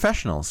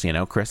professionals,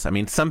 Chris. I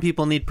mean, some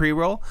people need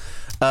pre-roll.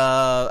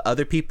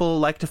 Other people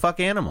like to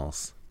fuck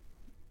animals.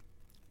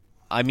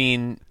 I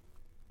mean,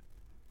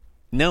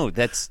 no,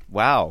 that's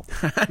wow.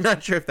 I'm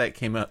not sure if that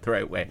came out the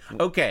right way.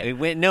 Okay. It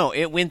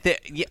went there.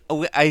 Yeah,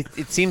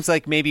 it seems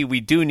like maybe we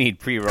do need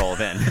pre-roll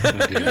then.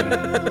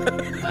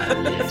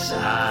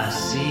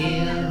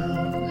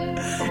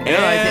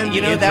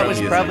 That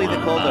was probably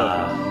the cold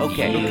open.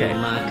 Okay. Okay.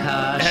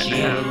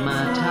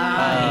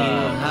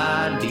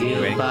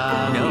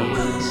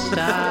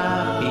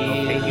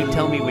 Okay, you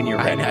tell me when you're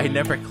ready. I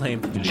never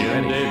claimed to be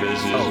Jim ready. Davis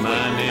is Oh, wait, my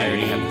I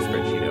already name. have the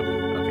spreadsheet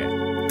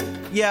open.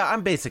 Okay. Yeah,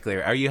 I'm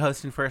basically... Are you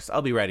hosting first?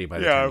 I'll be ready by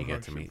the time you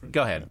get to me.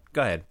 Go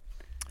ahead.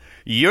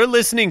 You're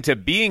listening to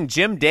Being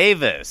Jim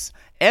Davis.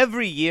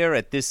 Every year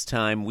at this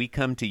time, we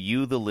come to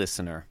you, the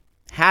listener,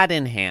 hat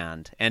in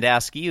hand, and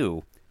ask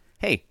you,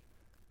 hey,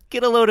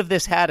 get a load of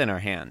this hat in our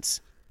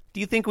hands. Do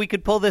you think we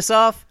could pull this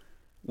off?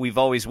 We've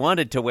always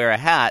wanted to wear a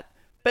hat,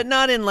 but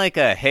not in like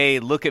a, hey,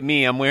 look at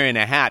me, I'm wearing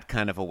a hat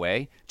kind of a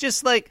way.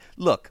 Just like,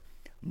 look,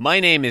 my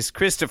name is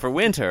Christopher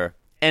Winter,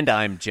 and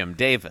I'm Jim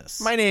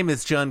Davis. My name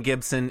is John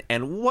Gibson,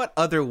 and what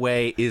other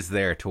way is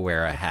there to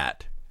wear a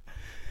hat?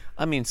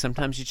 I mean,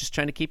 sometimes you're just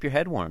trying to keep your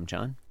head warm,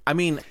 John. I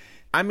mean,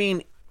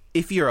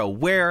 if you're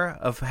aware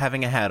of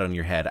having a hat on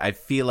your head, I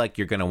feel like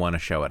you're going to want to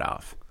show it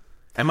off.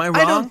 Am I wrong?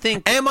 I don't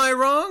think... Am I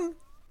wrong?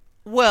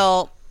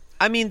 Well,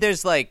 I mean,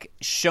 there's like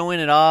showing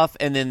it off,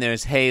 and then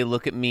there's, hey,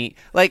 look at me.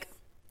 Like,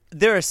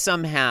 there are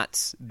some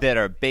hats that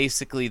are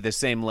basically the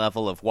same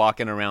level of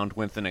walking around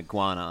with an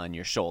iguana on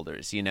your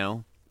shoulders,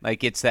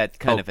 Like, it's that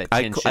kind of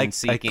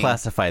attention-seeking. I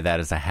classify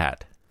that as a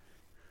hat.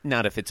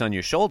 Not if it's on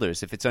your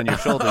shoulders. If it's on your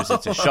shoulders,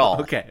 it's a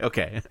shawl.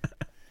 Okay.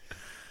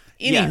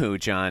 Anywho,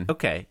 John.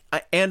 Okay.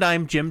 And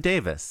I'm Jim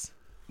Davis.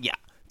 Yeah.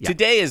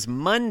 Today is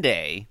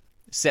Monday,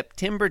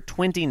 September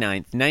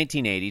 29th,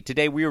 1980.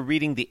 Today we are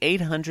reading the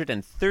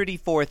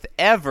 834th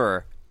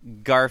ever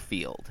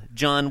Garfield.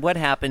 John, what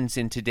happens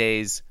in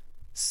today's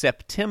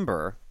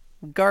September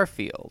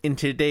Garfield? In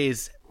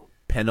today's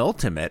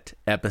penultimate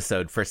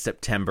episode for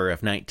September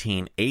of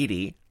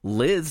 1980,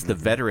 Liz, the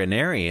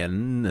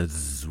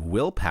veterinarian's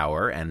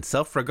willpower and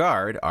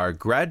self-regard are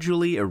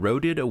gradually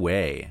eroded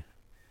away.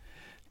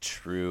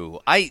 True.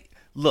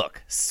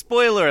 Look,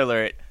 spoiler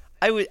alert,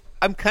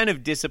 I'm kind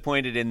of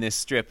disappointed in this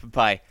strip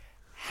by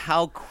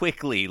how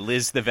quickly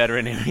Liz, the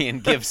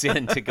veterinarian, gives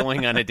in to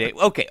going on a date.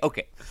 Okay.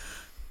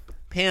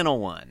 Panel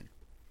 1.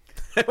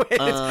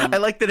 I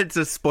like that it's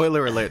a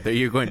spoiler alert that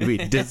you're going to be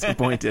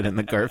disappointed in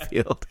the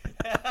Garfield.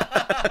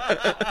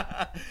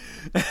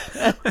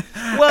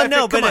 Well,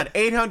 no, come but on,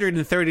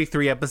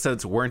 833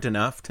 episodes weren't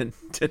enough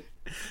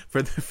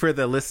for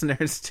the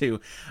listeners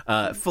to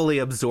fully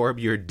absorb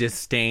your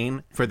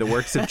disdain for the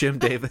works of Jim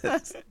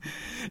Davis.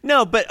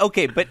 No, but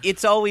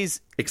it's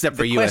always except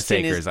for U.S.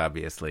 Acres,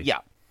 obviously. Yeah.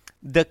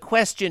 The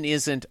question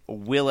isn't,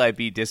 will I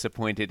be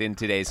disappointed in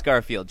today's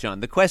Garfield, John?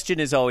 The question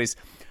is always,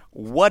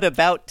 what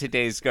about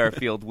today's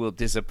Garfield will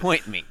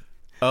disappoint me?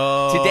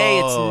 Oh, today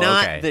it's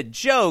not the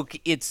joke,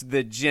 it's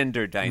the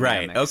gender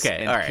dynamics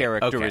and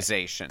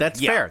characterization.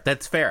 Okay.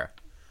 That's fair.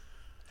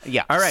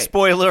 Yeah. All right.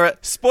 Spoiler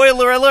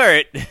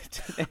alert.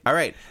 All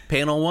right.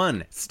 Panel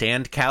 1.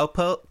 Stand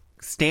Cowpo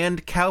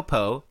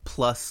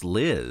plus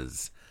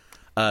Liz.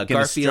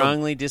 Garfield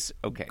strongly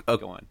Okay,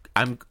 go on.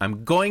 I'm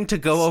going to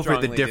go over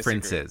the Strongly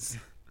differences.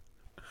 disagree.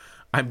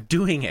 I'm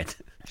doing it.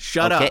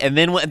 Shut up. Okay, and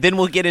then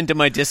we'll get into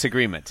my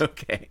disagreement.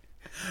 Okay.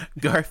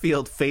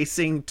 Garfield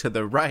facing to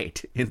the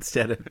right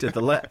instead of to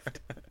the left.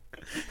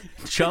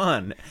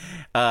 John,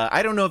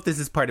 I don't know if this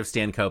is part of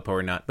Stan Copo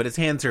or not, but his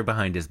hands are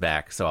behind his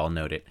back, so I'll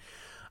note it.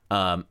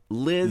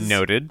 Liz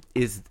noted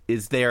is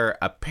there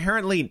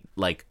apparently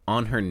like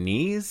on her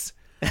knees.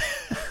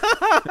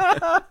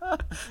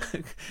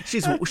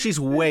 She's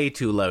way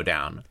too low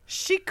down.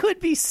 She could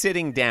be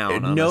sitting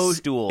down on a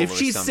stool. If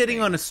she's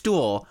sitting on a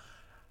stool,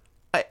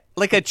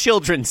 like a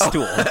children's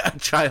stool, a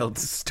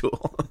child's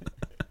stool.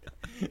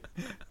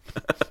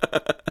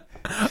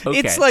 Okay.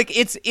 It's like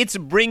it's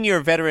bring your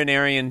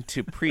veterinarian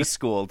to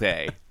preschool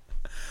day.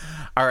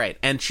 All right,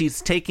 and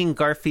she's taking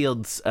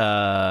Garfield's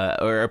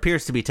or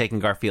appears to be taking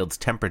Garfield's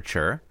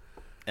temperature.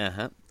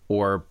 Uh-huh.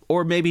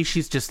 Or maybe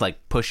she's just like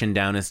pushing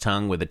down his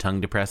tongue with a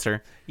tongue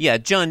depressor. Yeah,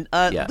 John,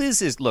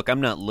 Liz is, look,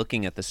 I'm not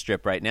looking at the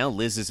strip right now.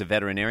 Liz is a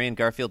veterinarian.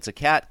 Garfield's a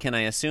cat. Can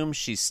I assume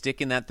she's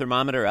sticking that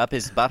thermometer up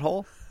his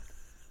butthole?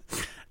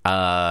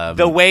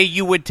 The way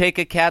you would take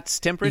a cat's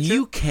temperature?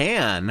 You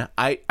can.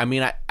 I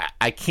mean,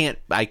 I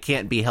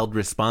can't be held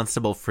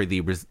responsible for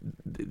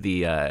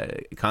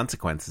the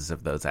consequences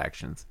of those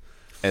actions.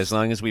 As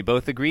long as we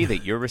both agree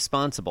that you're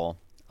responsible,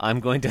 I'm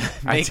going to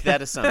make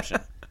that assumption.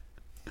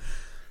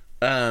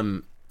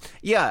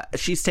 Yeah,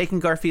 she's taking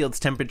Garfield's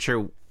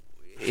temperature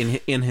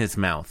in his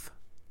mouth,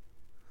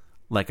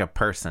 like a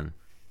person.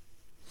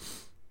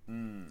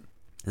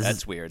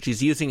 That's weird.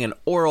 She's using an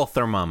oral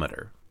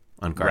thermometer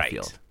on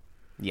Garfield. Right.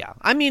 Yeah,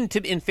 I mean,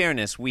 in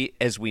fairness,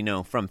 as we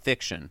know from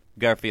fiction,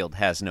 Garfield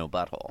has no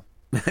butthole.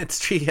 That's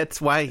true. That's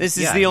why this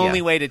is the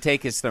only way to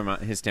take his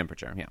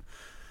temperature. Yeah,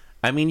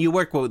 I mean, you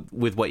work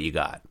with what you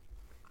got.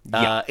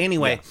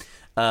 Anyway,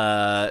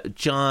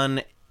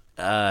 John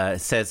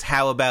says,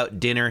 "How about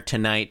dinner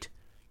tonight,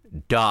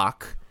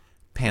 Doc?"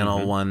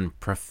 Panel 1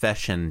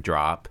 profession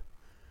drop.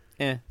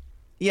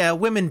 Yeah,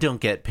 women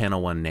don't get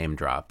panel 1 name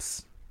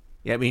drops.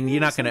 Yeah, I mean, you're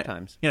not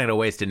gonna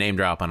waste a name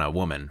drop on a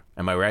woman.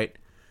 Am I right?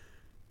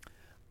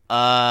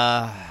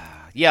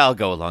 Yeah, I'll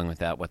go along with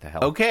that. What the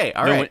hell? Okay,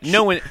 all right.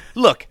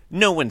 Look,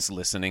 no one's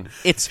listening.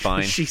 It's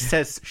fine. She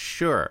says,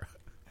 "Sure."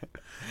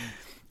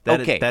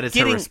 That is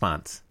her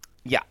response.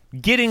 Yeah,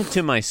 getting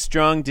to my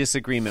strong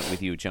disagreement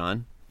with you,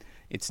 John.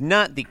 It's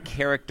not the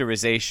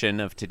characterization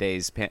of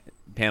today's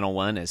panel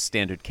 1 as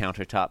standard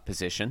countertop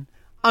position.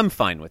 I'm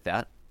fine with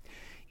that.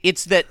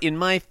 It's that, in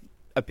my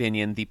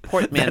opinion, the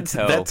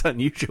portmanteau... That's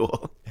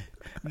unusual.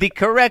 The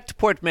correct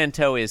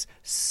portmanteau is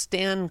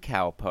stand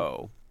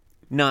cowpo,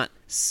 not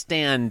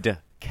stand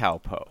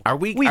cowpo.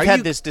 We've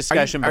had this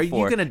discussion before. Are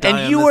you going to die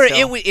and on this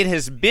hill? It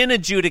has been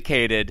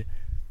adjudicated.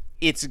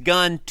 It's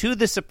gone to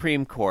the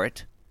Supreme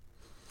Court,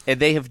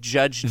 and they have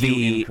judged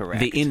you incorrect.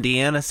 The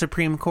Indiana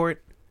Supreme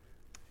Court?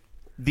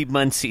 The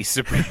Muncie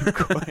Supreme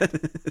Court.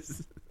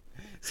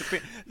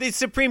 The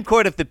Supreme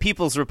Court of the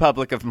People's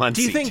Republic of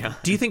Muncie.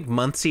 Do you think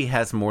Muncie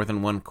has more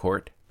than one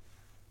court?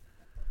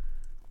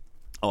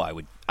 Oh, I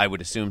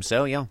would assume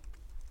so, yeah.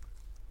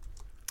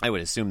 I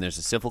would assume there's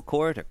a civil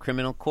court, a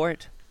criminal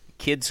court, a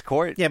kids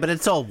court. Yeah, but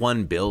it's all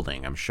one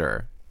building, I'm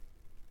sure.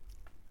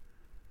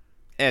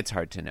 It's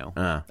hard to know.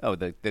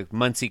 The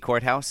Muncie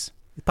courthouse?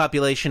 The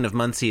population of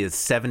Muncie is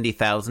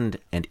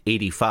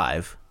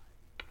 70,085.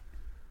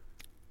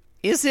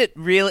 Is it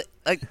really?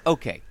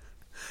 Okay.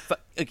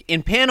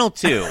 In panel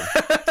 2,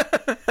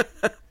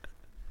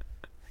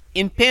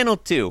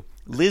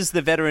 Liz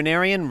the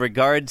veterinarian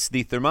regards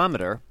the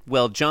thermometer,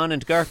 while John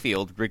and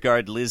Garfield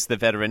regard Liz the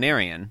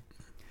veterinarian.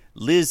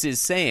 Liz is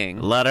saying...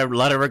 A lot of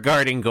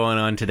regarding going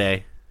on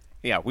today.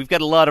 Yeah, we've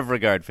got a lot of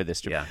regard for this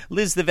strip. Yeah.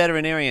 Liz the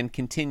veterinarian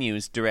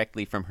continues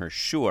directly from her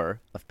sure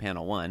of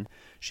panel 1.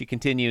 She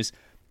continues,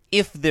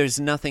 if there's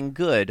nothing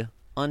good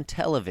on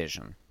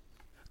television,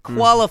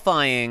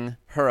 qualifying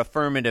her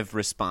affirmative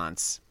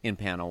response in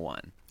panel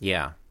 1.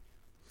 Yeah.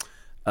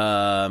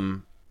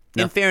 In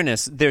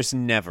fairness, there's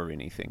never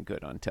anything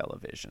good on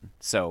television.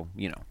 So,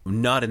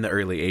 Not in the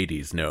early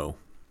 80s, no.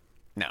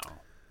 No.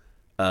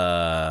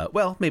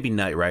 Well, maybe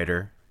Knight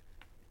Rider.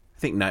 I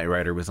think Knight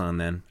Rider was on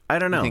then. I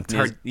don't know.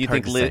 You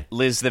think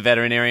Liz the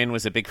veterinarian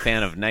was a big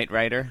fan of Knight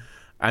Rider?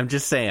 I'm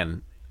just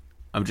saying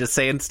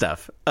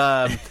stuff.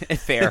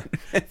 Fair.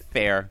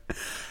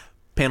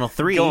 Panel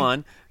 3. Go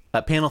on.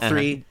 Panel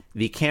 3,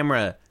 the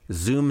camera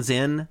zooms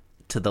in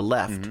to the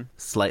left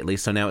slightly,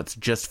 so now it's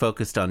just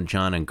focused on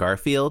John and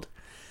Garfield.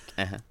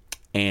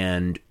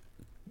 And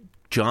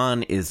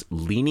John is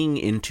leaning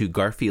into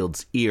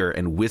Garfield's ear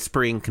and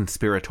whispering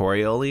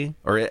conspiratorially,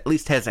 or at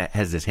least has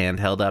his hand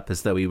held up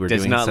as though he were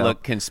doing so. Does not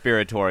look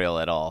conspiratorial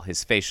at all.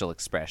 His facial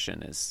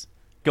expression is...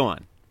 Go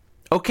on.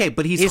 Okay,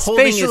 but his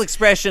facial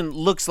expression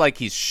looks like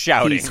he's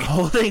shouting. He's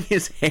holding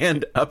his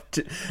hand up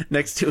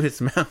next to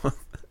his mouth.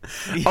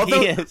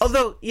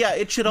 Although, yeah,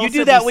 it should also be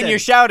You do that said, when you're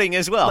shouting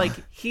as well. Like,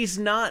 he's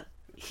not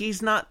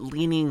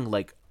leaning,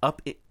 like,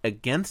 up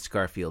against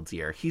Garfield's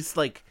ear. He's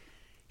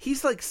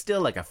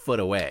still, like, a foot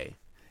away.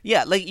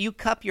 Yeah, like, you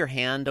cup your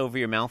hand over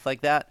your mouth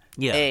like that.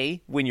 Yeah.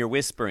 A, when you're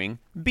whispering.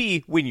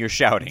 B, when you're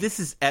shouting. This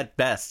is, at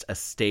best, a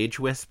stage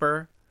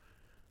whisper.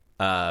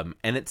 And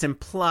it's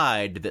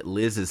implied that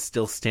Liz is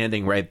still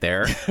standing right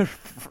there.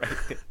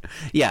 Right.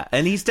 Yeah,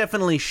 and he's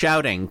definitely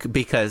shouting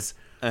because,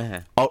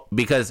 as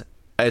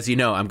you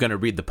know, I'm going to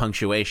read the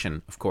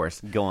punctuation, of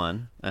course. Go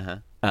on.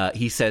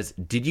 He says,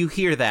 "Did you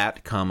hear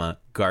that, comma,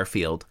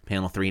 Garfield,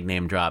 panel 3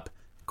 name drop,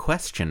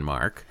 question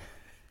mark.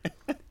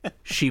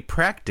 She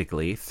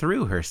practically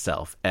threw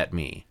herself at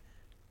me,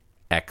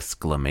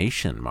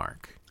 exclamation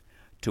mark."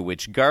 To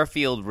which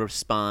Garfield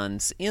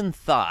responds in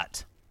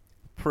thought,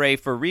 "Pray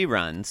for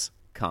reruns,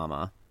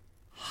 comma,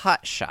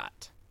 hot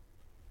shot."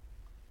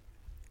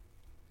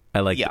 I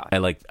like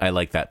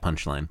that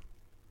punchline.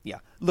 Yeah.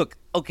 Look,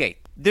 okay,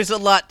 there's a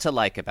lot to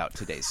like about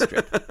today's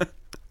strip.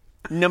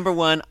 Number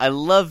one, I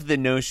love the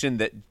notion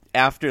that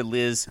after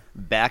Liz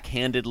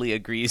backhandedly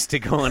agrees to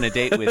go on a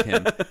date with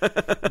him,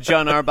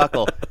 John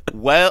Arbuckle,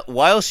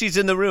 while she's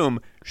in the room,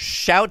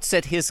 shouts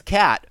at his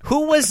cat,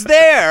 who was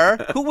there,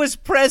 who was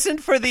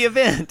present for the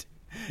event,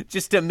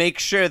 just to make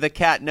sure the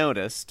cat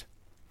noticed.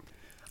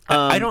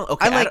 I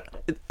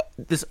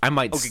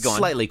might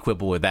slightly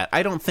quibble with that.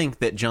 I don't think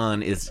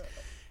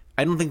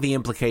the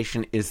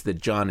implication is that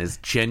John is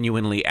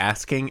genuinely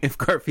asking if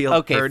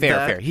Garfield heard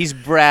that. Fair. He's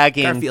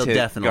bragging Garfield to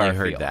definitely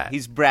Garfield. heard that.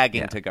 He's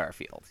bragging to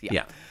Garfield.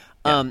 Yeah.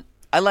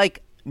 I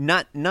like,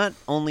 not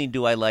only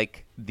do I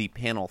like the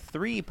panel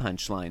 3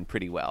 punchline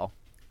pretty well,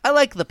 I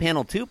like the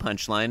panel 2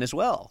 punchline as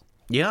well.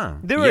 Yeah.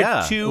 There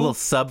are two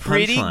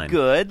pretty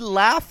good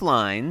laugh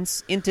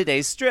lines in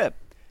today's strip.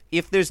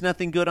 If there's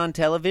nothing good on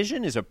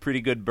television is a pretty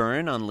good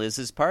burn on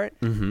Liz's part,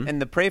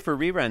 and the pray for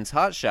reruns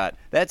hot shot,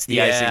 that's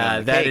the icing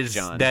on the cake,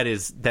 John. That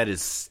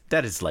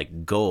is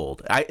like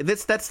gold.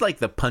 That's like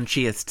the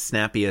punchiest,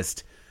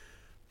 snappiest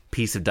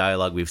piece of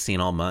dialogue we've seen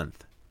all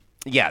month.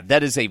 Yeah,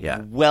 that is a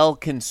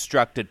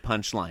well-constructed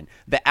punchline.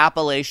 The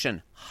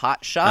appellation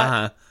hot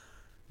shot,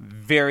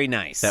 very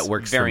nice. That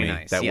works very for me.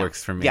 Nice. That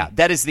works for me. Yeah,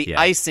 that is the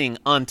icing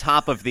on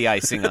top of the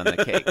icing on the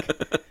cake.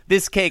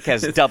 This cake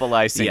has double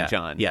icing,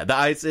 John. Yeah,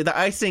 the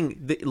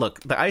icing.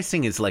 Look, the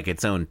icing is like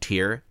its own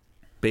tier,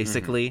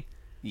 basically.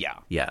 Yeah.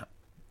 Yeah.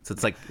 So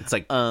it's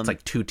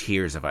like 2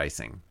 tiers of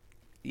icing.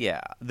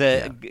 Yeah,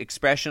 the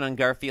expression on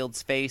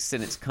Garfield's face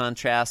and its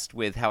contrast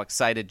with how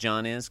excited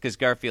John is, because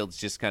Garfield's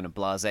just kind of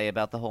blasé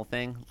about the whole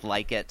thing,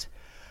 like it.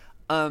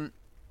 The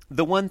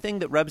one thing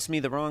that rubs me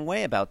the wrong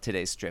way about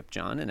today's strip,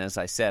 John, and as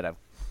I said, I'm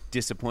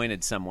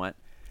disappointed somewhat,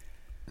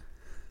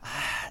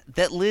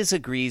 that Liz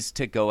agrees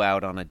to go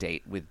out on a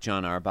date with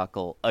John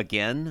Arbuckle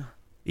again.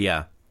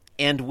 Yeah.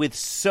 And with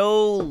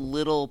so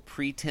little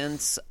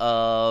pretense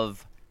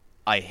of,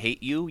 I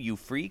hate you, you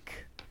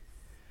freak.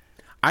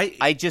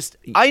 I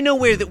know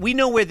we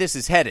know where this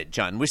is headed,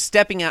 John. We're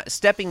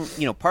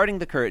parting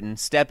the curtain,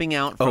 stepping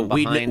out from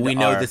behind. We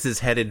know this is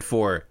headed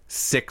for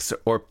 6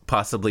 or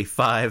possibly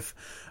 5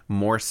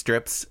 more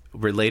strips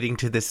relating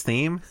to this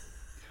theme.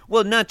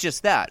 Well, not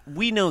just that.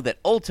 We know that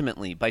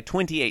ultimately, by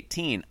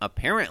 2018,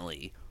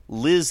 apparently,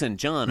 Liz and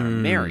John are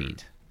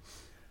married.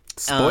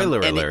 Spoiler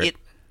alert.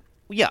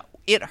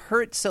 It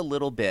hurts a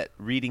little bit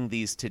reading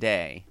these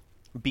today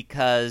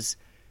because,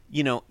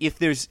 if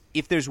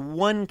there's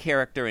one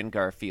character in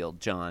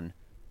Garfield, John,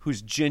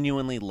 who's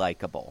genuinely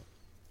likable,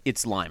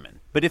 it's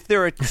Lyman. But if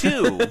there are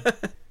 2,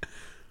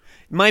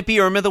 might be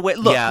Irma the Look,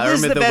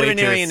 Liz the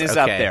veterinarian is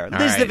up there.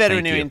 Liz the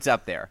veterinarian's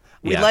up there.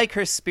 We like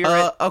her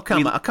spirit.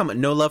 Come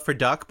on. No love for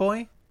Doc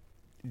Boy?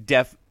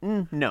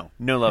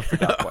 No love for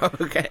Doc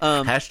Boy. Okay.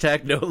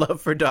 Hashtag no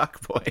love for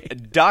Doc Boy.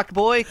 Doc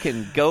Boy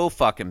can go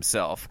fuck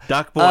himself.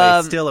 Doc Boy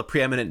is still a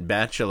preeminent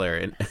bachelor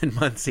in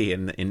Muncie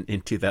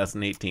in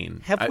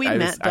 2018. Have we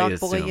met Doc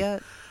Boy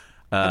yet?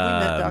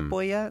 Have we met Doc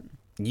Boy yet?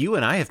 You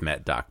and I have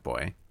met Doc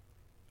Boy.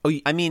 Oh,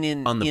 I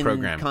mean, on the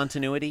program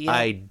continuity.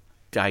 Yet?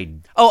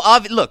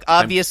 Look,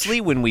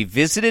 obviously, when we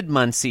visited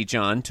Muncie,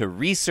 John, to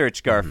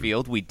research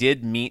Garfield, we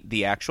did meet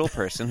the actual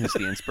person who's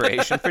the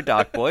inspiration for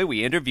Doc Boy.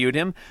 We interviewed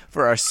him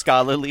for our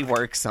scholarly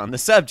works on the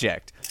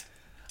subject.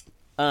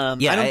 I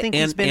don't think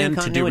he's been in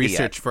continuity to do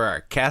research yet. For our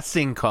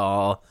casting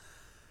call.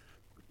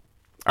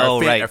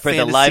 For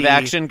the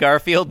live-action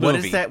Garfield movie.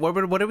 What is that?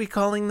 What are we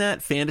calling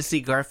that?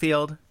 Fantasy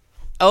Garfield?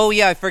 Oh,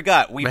 yeah, I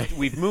forgot.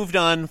 We've moved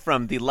on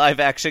from the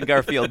live-action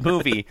Garfield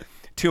movie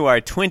to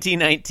our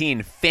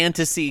 2019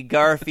 Fantasy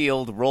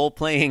Garfield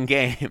role-playing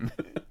game,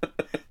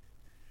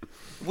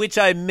 which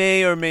I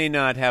may or may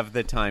not have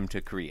the time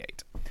to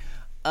create.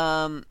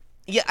 Fingers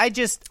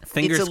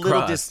it's a little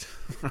crossed.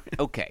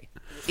 Okay.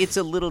 It's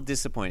a little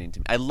disappointing to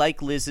me. I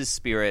like Liz's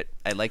spirit.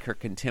 I like her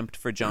contempt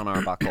for John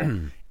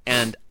Arbuckle.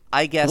 And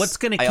I guess what's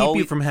going to keep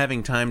you from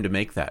having time to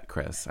make that,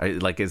 Chris? Are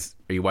you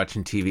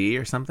watching TV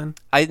or something?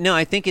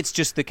 I think it's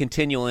just the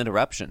continual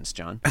interruptions,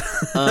 John.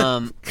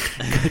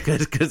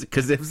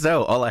 Because if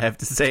so, all I have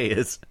to say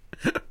is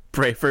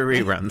pray for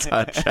reruns.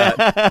 Hot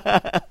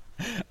shot.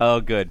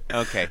 Oh, good.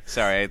 Okay,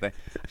 sorry.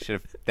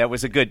 That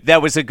was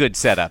a good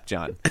setup,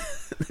 John.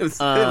 it was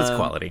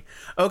quality.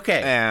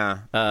 Okay.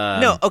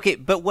 No. Okay,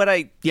 but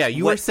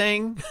you were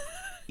saying.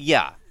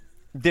 Yeah,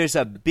 there's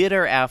a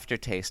bitter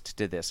aftertaste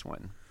to this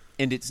one.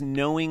 And it's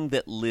knowing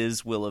that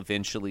Liz will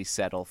eventually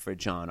settle for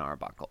John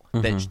Arbuckle,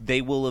 that they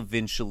will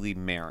eventually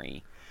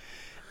marry.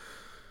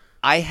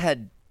 I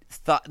had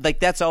thought,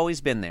 that's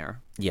always been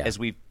there as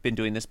we've been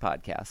doing this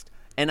podcast.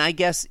 And I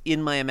guess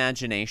in my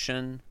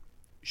imagination,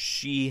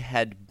 she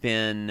had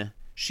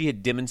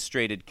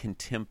demonstrated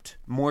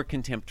more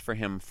contempt for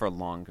him for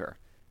longer.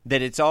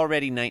 That it's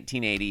already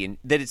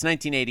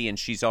 1980, and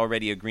she's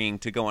already agreeing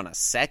to go on a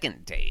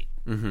second date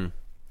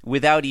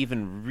without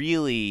even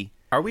really.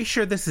 Are we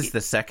sure this is the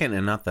second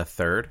and not the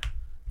third?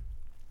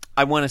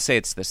 I want to say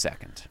it's the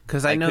second.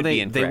 Because I know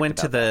they went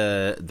to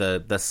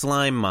the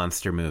slime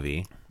monster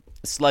movie.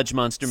 Sludge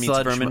Monster Meets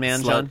Vermin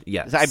Man, John?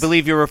 Yes. I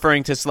believe you're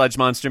referring to Sludge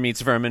Monster Meets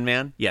Vermin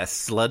Man? Yes,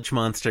 Sludge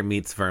Monster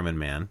Meets Vermin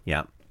Man.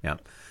 Yeah.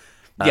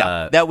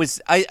 That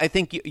was... I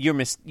think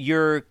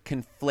you're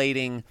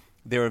conflating...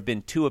 There have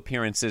been 2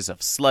 appearances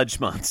of Sludge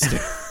Monster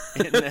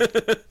in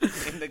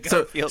the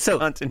Garfield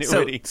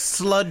continuity. So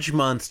Sludge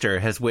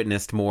Monster has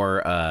witnessed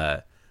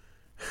more...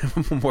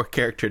 more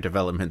character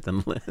development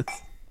than Liz.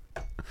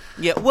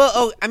 Yeah,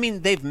 well,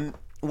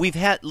 we've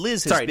had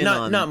Liz has been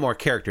on not more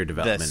character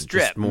development, the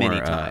strip just more,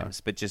 many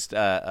times, but just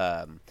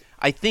I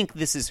think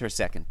this is her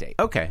second date.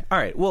 Okay, all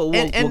right. Well,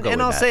 we'll go with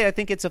and I'll that. say I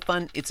think it's a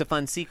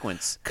fun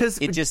sequence because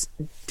it just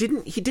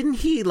didn't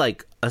he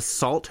like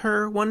assault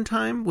her one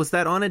time? Was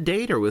that on a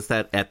date or was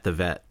that at the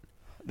vet?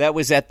 That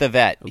was at the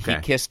vet. Okay. He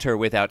kissed her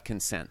without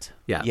consent.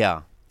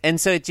 Yeah. And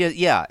so it just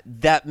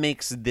that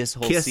makes this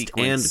whole kissed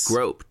sequence and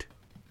groped.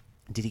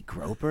 Did he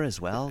grope her as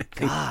well?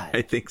 God.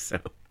 I think so.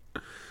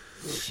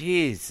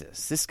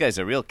 Jesus. This guy's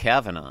a real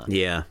Kavanaugh.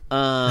 Yeah.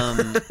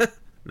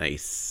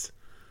 Nice.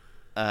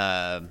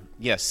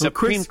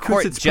 Supreme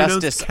Court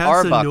Justice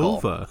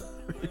Arbuckle.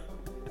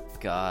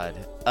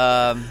 God.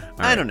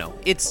 I don't know.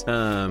 It's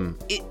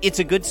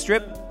a good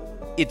strip.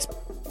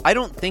 I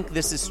don't think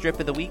this is strip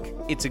of the week.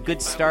 It's a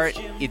good start.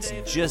 It's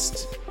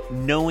just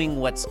knowing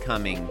what's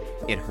coming,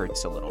 it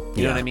hurts a little.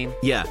 You know what I mean?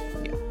 Yeah.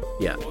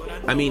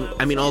 I mean,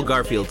 all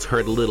Garfields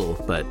hurt a little,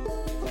 but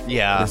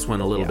this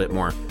one a little bit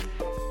more.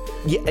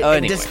 Yeah,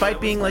 Anyway. Despite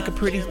being like a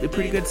pretty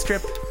good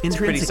strip, It's a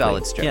pretty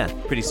solid strip. Yeah.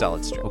 Pretty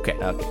solid strip. Okay.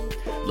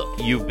 Look,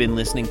 you've been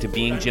listening to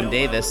Being Jim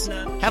Davis.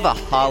 Have a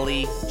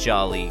holly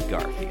jolly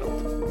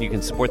Garfield. You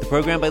can support the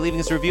program by leaving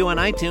us a review on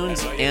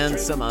iTunes and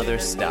some other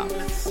stuff.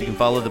 You can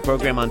follow the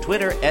program on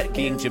Twitter at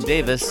Being Jim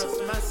Davis.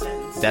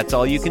 That's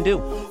all you can do.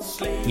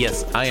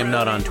 Yes, I am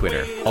not on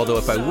Twitter. Although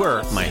if I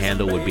were, my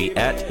handle would be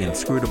at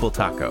Inscrutable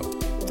Taco.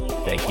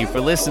 Thank you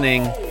for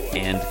listening,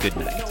 and good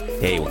night.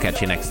 Hey, we'll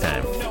catch you next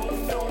time.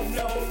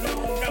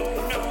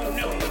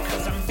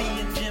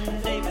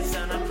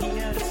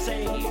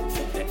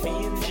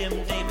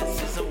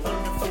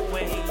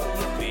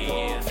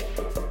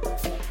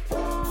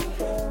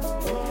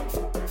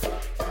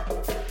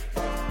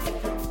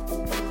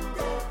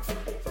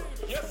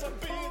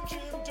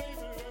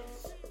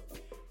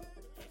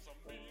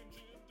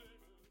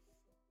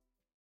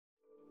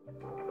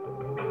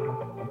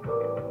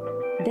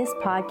 This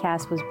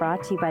podcast was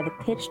brought to you by the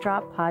Pitch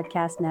Drop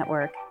Podcast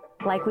Network.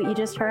 Like what you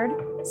just heard?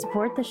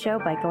 Support the show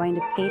by going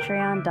to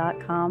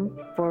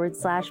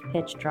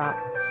patreon.com/Pitch Drop.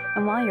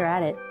 And while you're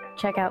at it,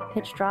 check out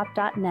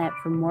pitchdrop.net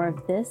for more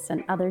of this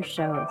and other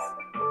shows.